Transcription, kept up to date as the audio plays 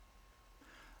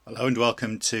Hello and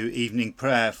welcome to evening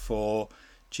prayer for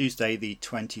Tuesday the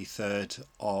 23rd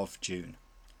of June.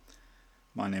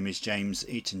 My name is James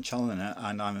Eaton Challoner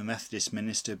and I'm a Methodist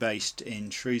minister based in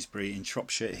Shrewsbury in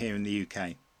Shropshire here in the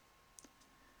UK.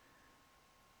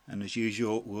 And as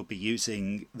usual we'll be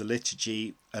using a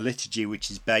liturgy which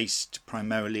is based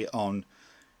primarily on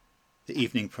the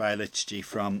evening prayer liturgy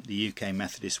from the UK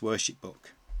Methodist Worship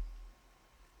Book.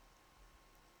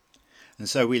 And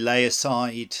so we lay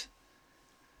aside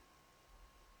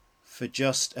for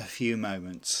just a few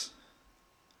moments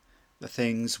the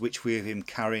things which we have been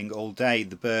carrying all day,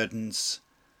 the burdens,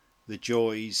 the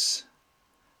joys,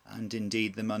 and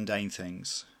indeed the mundane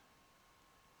things.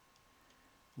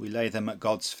 We lay them at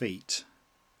God's feet,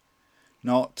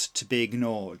 not to be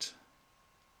ignored,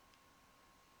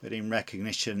 but in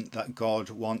recognition that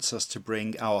God wants us to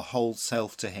bring our whole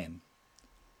self to Him.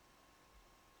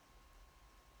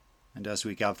 And as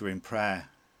we gather in prayer,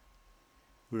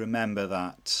 we remember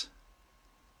that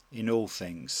in all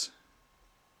things,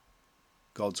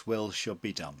 God's will shall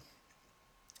be done.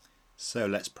 So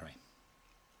let's pray.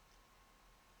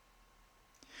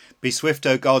 Be swift,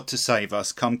 O God, to save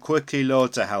us. Come quickly,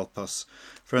 Lord, to help us.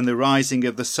 From the rising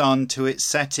of the sun to its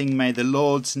setting, may the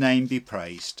Lord's name be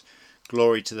praised.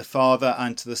 Glory to the Father,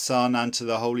 and to the Son, and to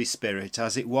the Holy Spirit,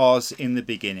 as it was in the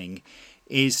beginning,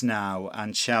 is now,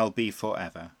 and shall be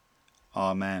forever.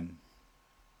 Amen.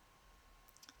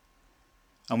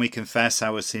 And we confess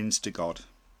our sins to God.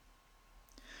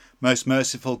 Most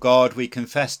merciful God, we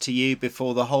confess to you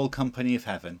before the whole company of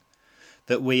heaven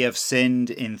that we have sinned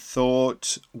in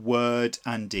thought, word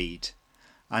and deed,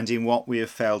 and in what we have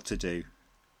failed to do.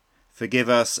 Forgive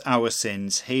us our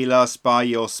sins, heal us by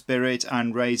your Spirit,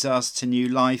 and raise us to new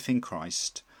life in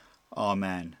Christ.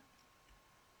 Amen.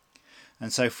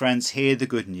 And so, friends, hear the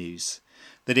good news,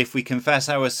 that if we confess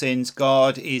our sins,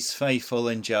 God is faithful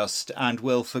and just and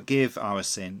will forgive our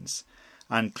sins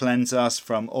and cleanse us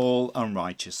from all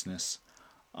unrighteousness.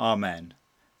 Amen.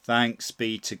 Thanks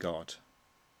be to God.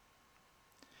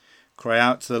 Cry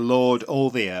out to the Lord, all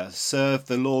the earth. Serve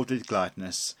the Lord with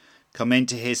gladness. Come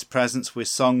into his presence with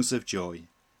songs of joy.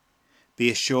 Be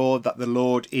assured that the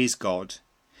Lord is God.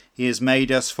 He has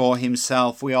made us for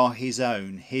himself. We are his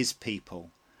own, his people,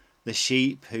 the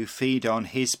sheep who feed on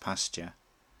his pasture.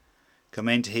 Come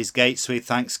into his gates with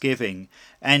thanksgiving,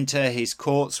 enter his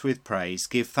courts with praise.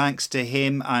 Give thanks to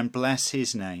him and bless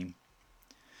his name.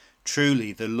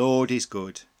 Truly the Lord is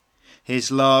good. His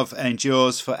love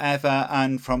endures forever,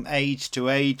 and from age to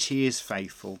age he is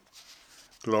faithful.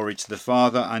 Glory to the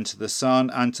Father, and to the Son,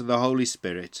 and to the Holy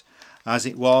Spirit, as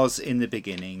it was in the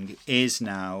beginning, is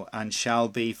now, and shall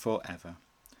be forever.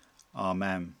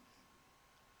 Amen.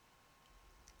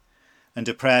 And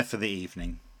a prayer for the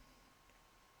evening.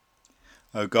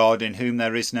 O God, in whom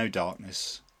there is no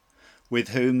darkness, with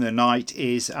whom the night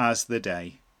is as the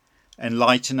day,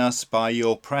 enlighten us by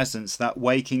your presence, that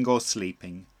waking or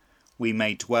sleeping, we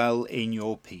may dwell in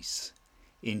your peace.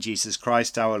 In Jesus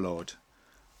Christ our Lord.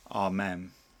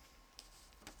 Amen.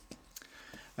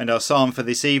 And our psalm for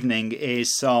this evening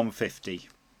is Psalm 50.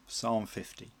 Psalm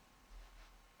 50.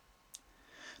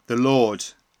 The Lord,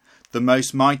 the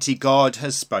most mighty God,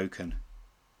 has spoken,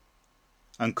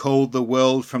 and called the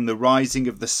world from the rising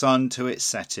of the sun to its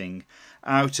setting.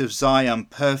 Out of Zion,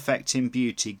 perfect in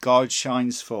beauty, God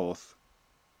shines forth.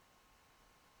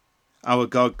 Our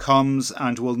God comes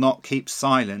and will not keep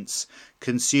silence.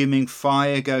 Consuming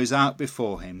fire goes out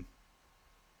before him,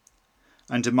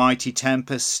 and a mighty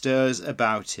tempest stirs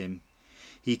about him.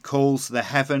 He calls the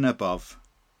heaven above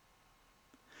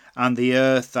and the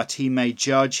earth, that he may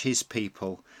judge his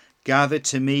people. Gather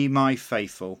to me my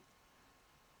faithful,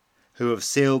 who have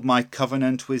sealed my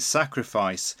covenant with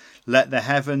sacrifice. Let the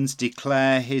heavens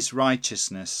declare his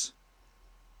righteousness.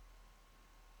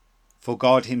 For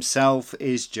God himself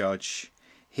is judge.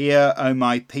 Hear, O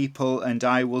my people, and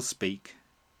I will speak.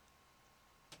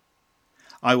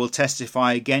 I will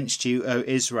testify against you, O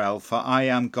Israel, for I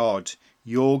am God,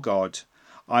 your God.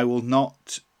 I will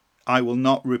not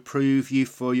reprove you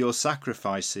for your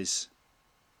sacrifices.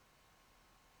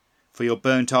 For your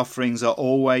burnt offerings are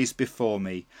always before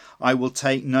me. I will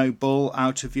take no bull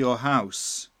out of your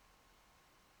house,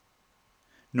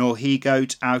 nor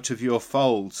he-goat out of your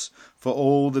folds, for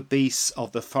all the beasts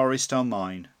of the forest are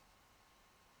mine.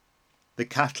 The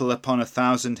cattle upon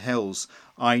 1,000 hills,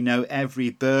 I know every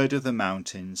bird of the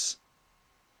mountains,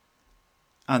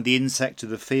 and the insect of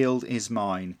the field is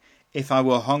mine. If I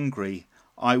were hungry,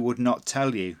 I would not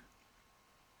tell you.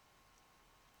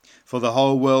 For the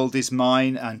whole world is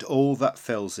mine, and all that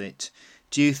fills it.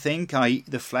 Do you think I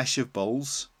eat the flesh of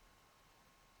bulls,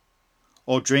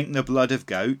 or drink the blood of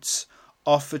goats?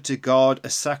 Offer to God a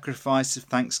sacrifice of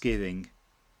thanksgiving,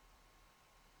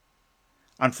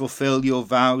 and fulfill your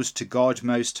vows to God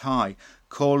Most High.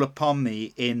 Call upon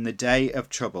me in the day of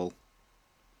trouble.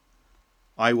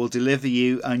 I will deliver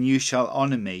you, and you shall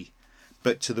honour me.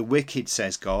 But to the wicked,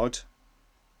 says God,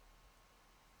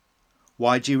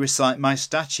 why do you recite my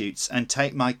statutes and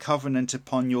take my covenant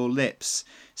upon your lips,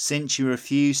 since you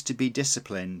refuse to be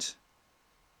disciplined,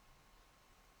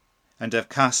 and have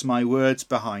cast my words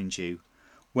behind you?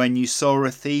 When you saw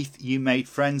a thief, you made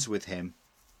friends with him,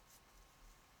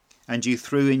 and you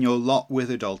threw in your lot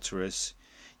with adulterers.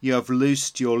 You have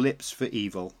loosed your lips for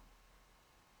evil,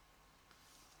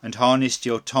 and harnessed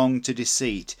your tongue to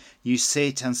deceit. You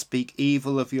sit and speak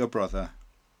evil of your brother.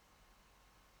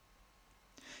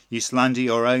 You slander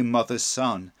your own mother's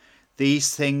son.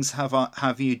 These things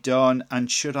have you done, and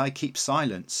should I keep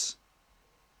silence?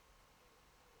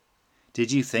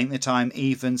 Did you think that I am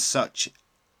even such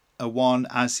a one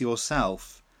as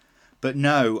yourself? But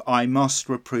no, I must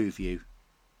reprove you,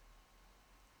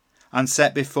 and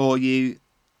set before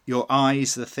your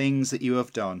eyes the things that you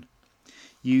have done.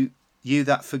 You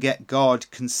that forget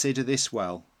God, consider this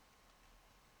well,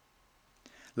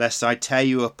 lest I tear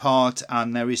you apart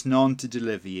and there is none to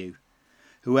deliver you.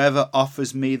 Whoever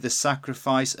offers me the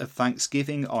sacrifice of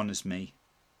thanksgiving honours me,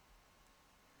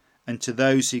 and to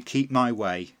those who keep my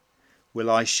way will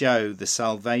I show the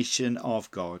salvation of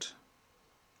God.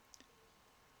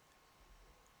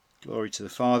 Glory to the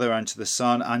Father, and to the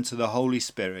Son, and to the Holy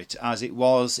Spirit, as it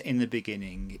was in the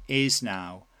beginning, is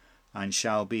now, and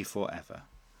shall be forever.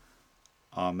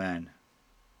 Amen.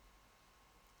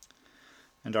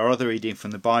 And our other reading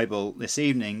from the Bible this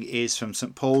evening is from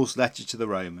St. Paul's letter to the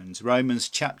Romans, Romans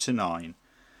chapter 9,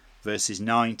 verses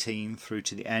 19 through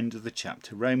to the end of the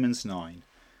chapter. Romans 9,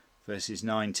 verses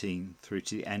 19 through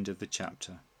to the end of the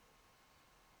chapter.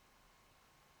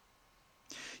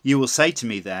 You will say to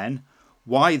me then,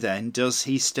 why then does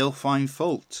he still find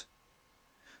fault?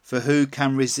 For who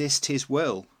can resist his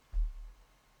will?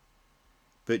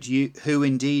 But you, who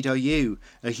indeed are you,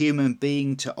 a human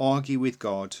being, to argue with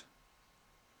God?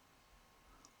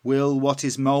 Will what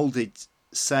is moulded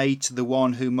say to the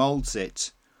one who moulds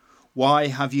it, why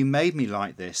have you made me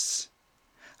like this?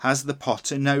 Has the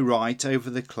potter no right over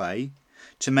the clay,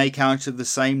 to make out of the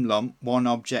same lump one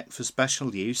object for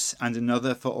special use and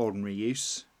another for ordinary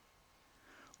use?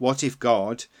 What if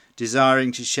God,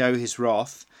 desiring to show his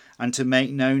wrath and to make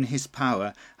known his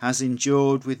power, has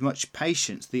endured with much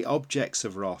patience the objects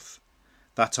of wrath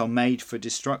that are made for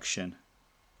destruction?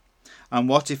 And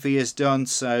what if he has done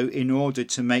so in order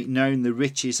to make known the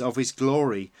riches of his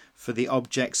glory for the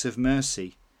objects of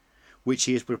mercy, which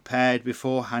he has prepared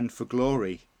beforehand for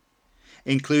glory,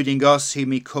 including us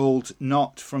whom he called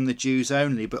not from the Jews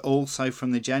only, but also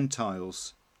from the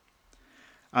Gentiles?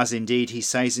 As indeed he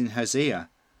says in Hosea,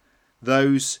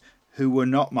 those who were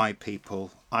not my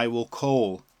people I will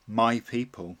call my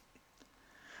people,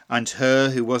 and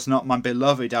her who was not my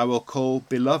beloved I will call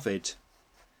beloved.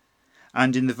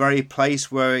 And in the very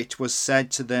place where it was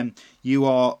said to them, you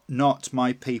are not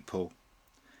my people,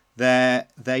 there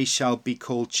they shall be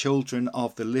called children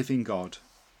of the living God.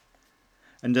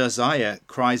 And Isaiah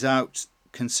cries out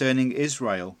concerning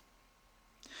Israel,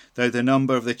 though the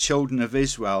number of the children of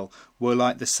Israel were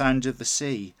like the sand of the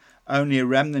sea, only a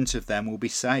remnant of them will be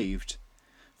saved.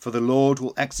 For the Lord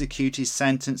will execute his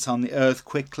sentence on the earth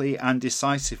quickly and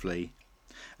decisively.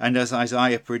 And as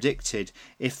Isaiah predicted,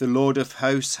 if the Lord of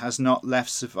hosts has not left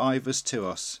survivors to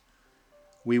us,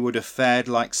 we would have fared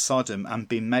like Sodom and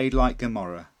been made like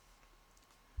Gomorrah.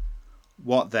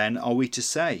 What then are we to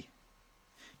say?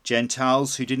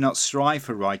 Gentiles who did not strive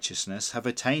for righteousness have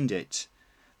attained it,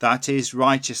 that is,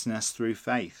 righteousness through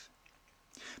faith.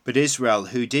 But Israel,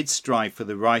 who did strive for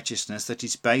the righteousness that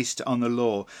is based on the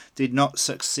law, did not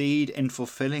succeed in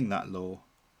fulfilling that law.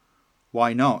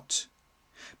 Why not?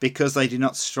 Because they did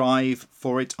not strive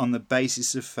for it on the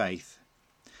basis of faith,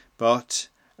 but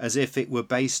as if it were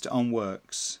based on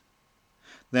works.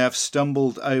 They have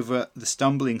stumbled over the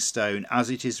stumbling stone, as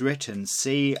it is written,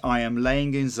 see, I am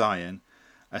laying in Zion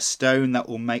a stone that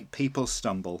will make people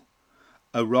stumble,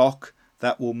 a rock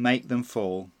that will make them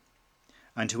fall,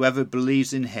 and whoever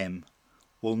believes in him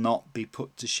will not be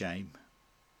put to shame.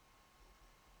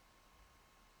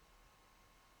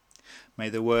 May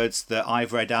the words that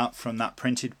I've read out from that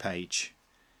printed page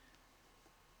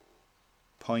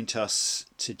point us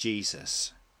to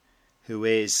Jesus, who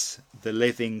is the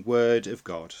living Word of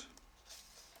God.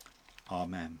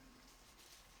 Amen.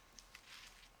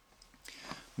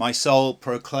 My soul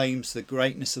proclaims the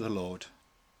greatness of the Lord.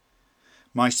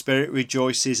 My spirit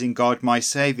rejoices in God my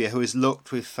Saviour, who has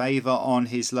looked with favour on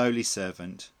his lowly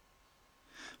servant.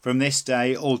 From this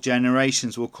day all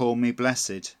generations will call me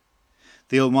blessed.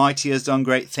 The Almighty has done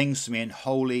great things for me, and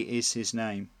holy is his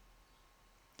name.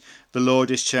 The Lord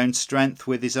has shown strength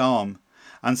with his arm,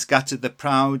 and scattered the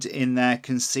proud in their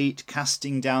conceit,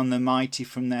 casting down the mighty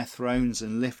from their thrones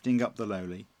and lifting up the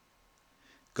lowly.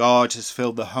 God has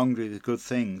filled the hungry with good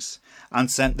things,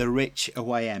 and sent the rich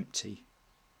away empty.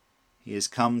 He has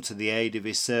come to the aid of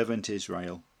his servant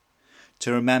Israel,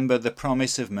 to remember the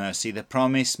promise of mercy, the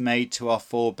promise made to our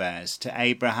forebears, to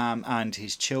Abraham and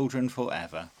his children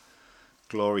forever.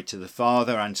 Glory to the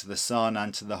Father, and to the Son,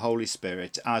 and to the Holy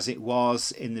Spirit, as it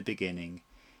was in the beginning,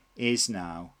 is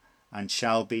now, and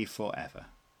shall be forever.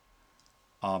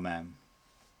 Amen.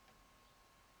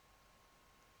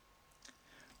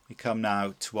 We come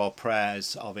now to our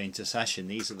prayers of intercession.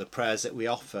 These are the prayers that we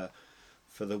offer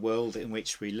for the world in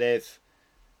which we live,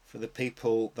 for the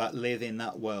people that live in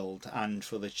that world, and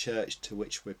for the church to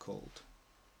which we're called.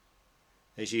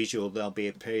 As usual, there'll be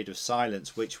a period of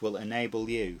silence which will enable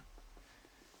you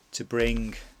to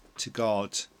bring to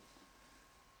God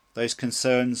those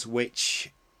concerns which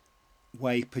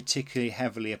weigh particularly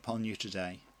heavily upon you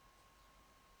today.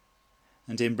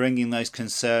 And in bringing those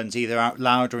concerns either out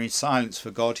loud or in silence,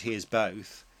 for God hears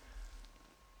both,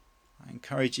 I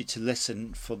encourage you to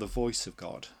listen for the voice of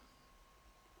God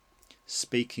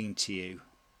speaking to you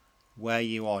where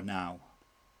you are now.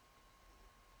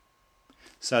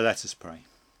 So let us pray.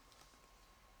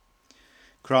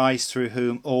 Christ, through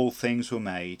whom all things were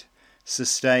made,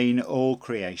 sustain all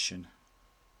creation.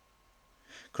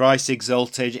 Christ,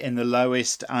 exalted in the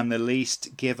lowest and the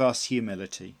least, give us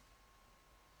humility.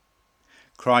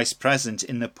 Christ, present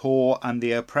in the poor and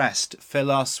the oppressed, fill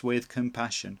us with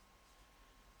compassion.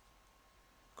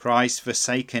 Christ,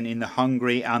 forsaken in the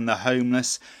hungry and the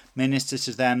homeless, minister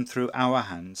to them through our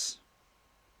hands.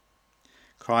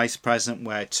 Christ, present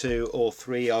where 2 or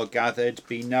 3 are gathered,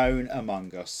 be known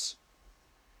among us.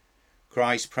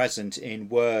 Christ, present in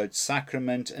word,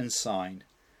 sacrament and sign,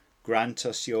 grant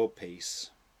us your peace.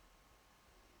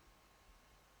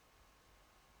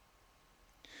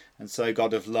 And so,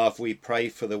 God of love, we pray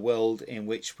for the world in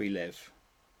which we live.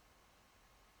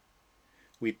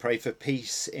 We pray for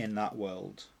peace in that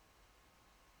world,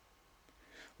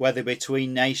 whether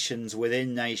between nations,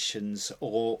 within nations,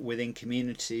 or within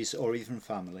communities, or even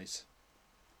families.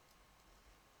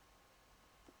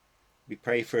 We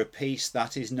pray for a peace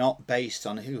that is not based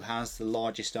on who has the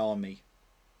largest army,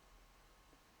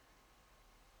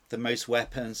 the most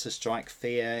weapons to strike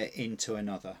fear into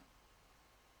another,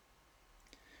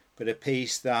 but a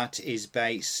peace that is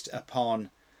based upon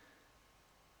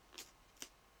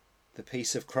the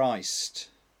peace of Christ,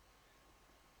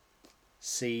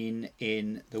 seen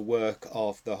in the work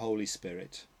of the Holy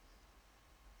Spirit.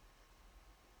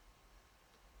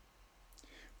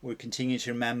 We continue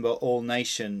to remember all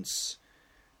nations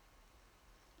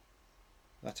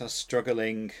that are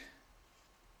struggling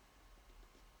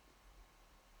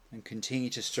and continue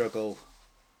to struggle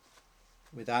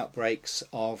with outbreaks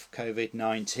of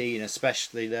COVID-19,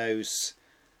 especially those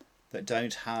that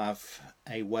don't have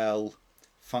a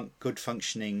good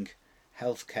functioning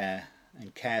healthcare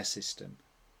and care system.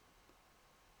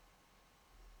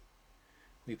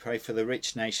 We pray for the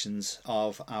rich nations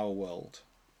of our world,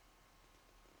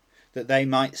 that they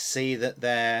might see that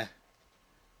their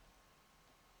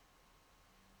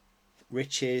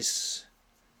riches,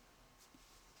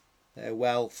 their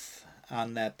wealth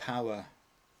and their power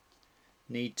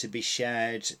need to be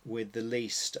shared with the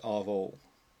least of all.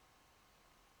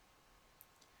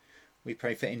 We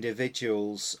pray for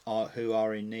individuals who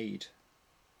are in need,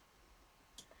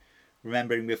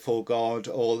 remembering before God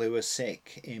all who are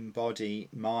sick in body,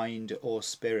 mind or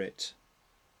spirit.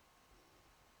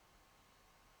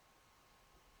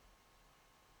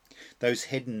 Those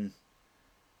hidden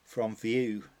from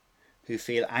view, who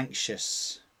feel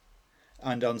anxious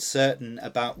and uncertain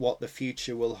about what the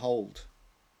future will hold.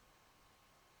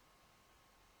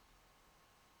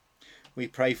 We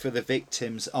pray for the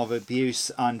victims of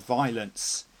abuse and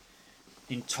violence,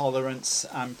 intolerance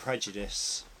and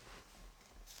prejudice,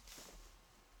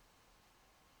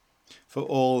 for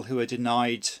all who are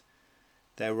denied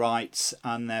their rights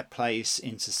and their place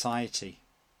in society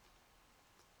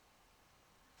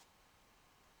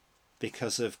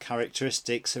because of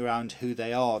characteristics around who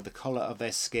they are, the colour of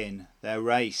their skin, their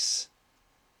race,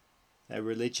 their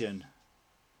religion,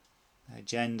 their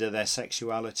gender, their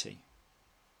sexuality.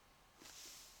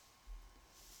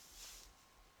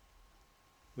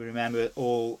 We remember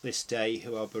all this day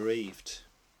who are bereaved,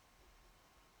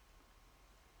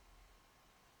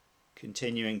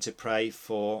 continuing to pray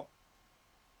for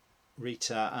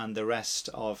Rita and the rest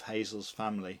of Hazel's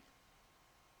family.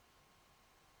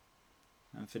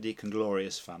 and for Deacon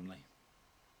Gloria's family.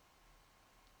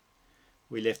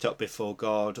 We lift up before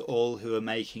God all who are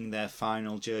making their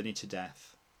final journey to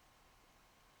death,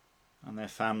 and their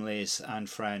families and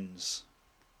friends.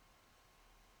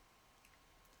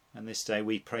 And this day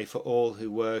we pray for all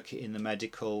who work in the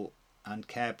medical and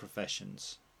care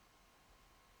professions.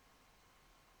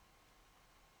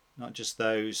 Not just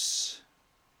those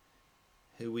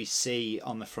who we see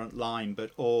on the front line, but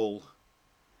all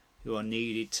who are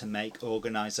needed to make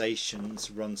organisations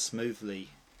run smoothly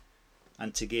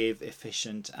and to give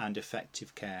efficient and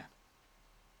effective care.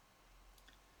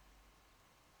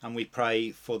 And we pray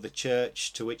for the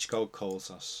church to which God calls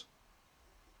us.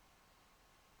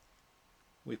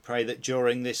 We pray that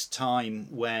during this time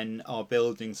when our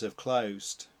buildings have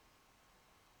closed,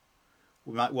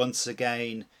 we might once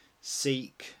again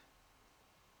seek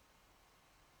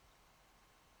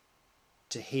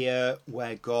to hear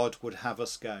where God would have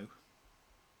us go.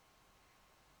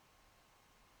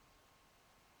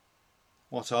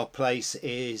 What our place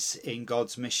is in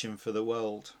God's mission for the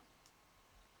world.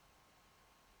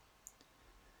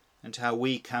 And how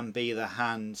we can be the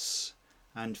hands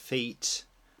and feet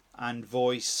and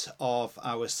voice of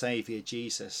our Saviour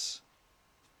Jesus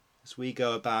as we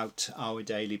go about our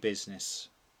daily business.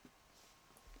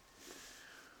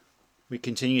 We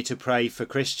continue to pray for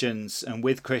Christians and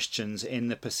with Christians in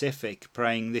the Pacific,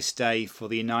 praying this day for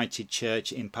the United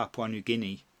Church in Papua New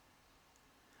Guinea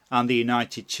and the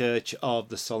United Church of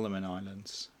the Solomon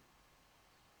Islands.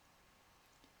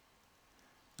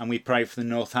 And we pray for the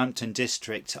Northampton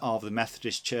district of the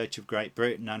Methodist Church of Great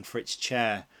Britain and for its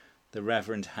chair, the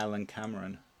Reverend Helen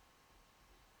Cameron.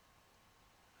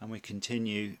 And we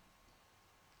continue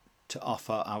to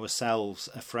offer ourselves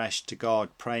afresh to God,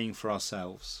 praying for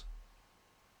ourselves,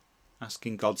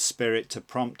 asking God's Spirit to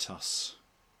prompt us,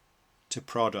 to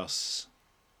prod us,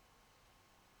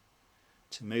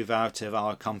 to move out of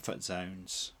our comfort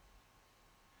zones,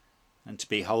 and to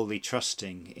be wholly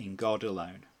trusting in God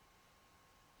alone.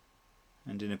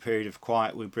 And in a period of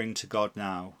quiet, we bring to God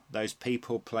now those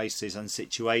people, places and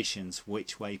situations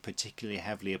which weigh particularly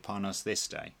heavily upon us this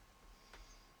day.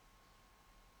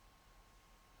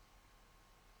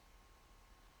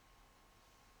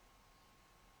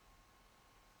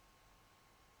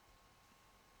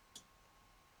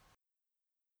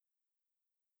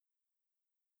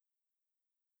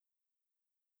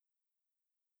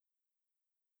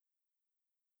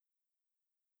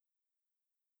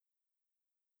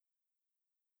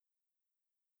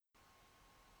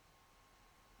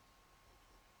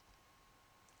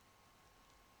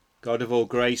 God of all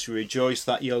grace, we rejoice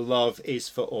that your love is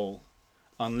for all,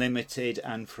 unlimited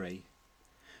and free.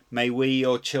 May we,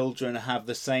 your children, have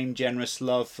the same generous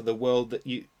love for the world that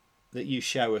you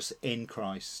show us in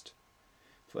Christ.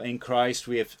 For in Christ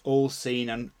we have all seen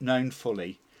and known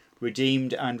fully,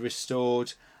 redeemed and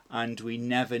restored, and we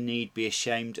never need be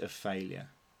ashamed of failure.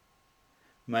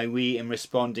 May we, in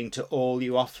responding to all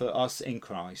you offer us in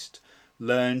Christ,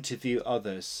 learn to view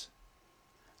others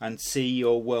and see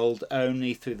your world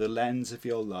only through the lens of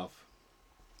your love,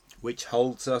 which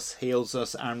holds us, heals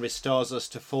us, and restores us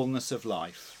to fullness of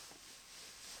life.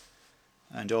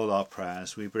 And all our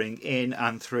prayers we bring in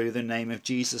and through the name of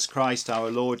Jesus Christ, our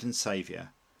Lord and Saviour.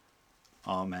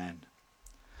 Amen.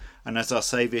 And as our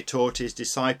Saviour taught his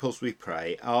disciples, we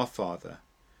pray, Our Father,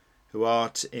 who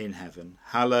art in heaven,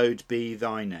 hallowed be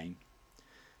thy name.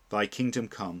 Thy kingdom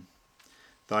come.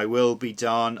 Thy will be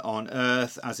done on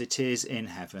earth as it is in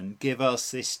heaven. Give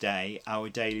us this day our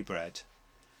daily bread,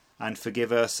 and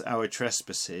forgive us our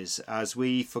trespasses, as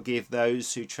we forgive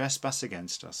those who trespass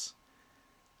against us.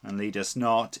 And lead us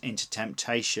not into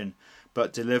temptation,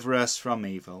 but deliver us from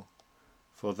evil.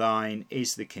 For thine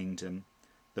is the kingdom,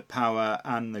 the power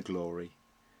and the glory,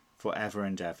 for ever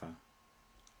and ever.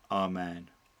 Amen.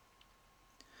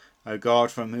 O God,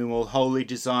 from whom all holy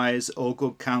desires, all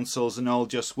good counsels, and all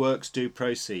just works do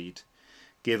proceed,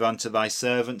 give unto thy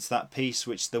servants that peace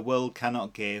which the world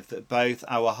cannot give, that both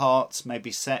our hearts may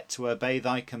be set to obey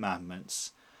thy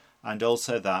commandments, and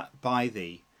also that, by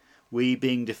thee, we,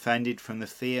 being defended from the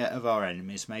fear of our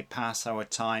enemies, may pass our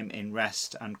time in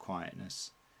rest and quietness.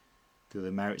 Through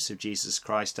the merits of Jesus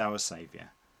Christ our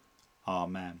Saviour.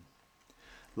 Amen.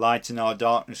 Lighten our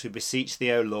darkness, we beseech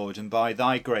thee, O Lord, and by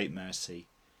thy great mercy,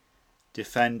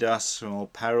 defend us from all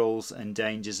perils and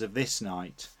dangers of this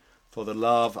night, for the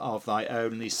love of thy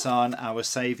only Son, our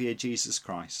Saviour, Jesus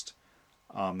Christ.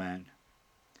 Amen.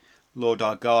 Lord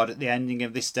our God, at the ending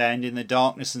of this day and in the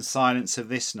darkness and silence of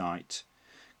this night,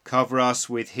 cover us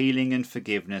with healing and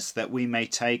forgiveness, that we may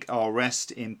take our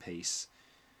rest in peace.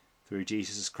 Through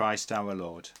Jesus Christ our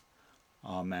Lord.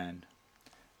 Amen.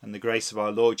 And the grace of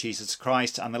our Lord Jesus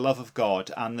Christ, and the love of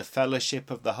God, and the fellowship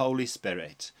of the Holy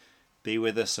Spirit be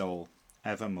with us all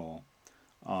evermore.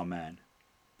 Amen.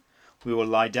 We will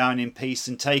lie down in peace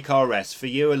and take our rest, for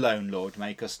you alone, Lord,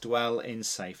 make us dwell in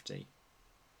safety.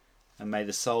 And may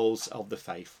the souls of the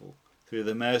faithful, through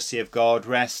the mercy of God,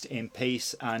 rest in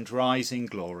peace and rise in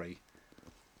glory.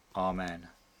 Amen.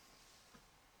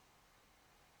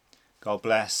 God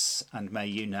bless, and may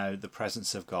you know the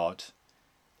presence of God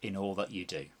in all that you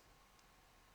do.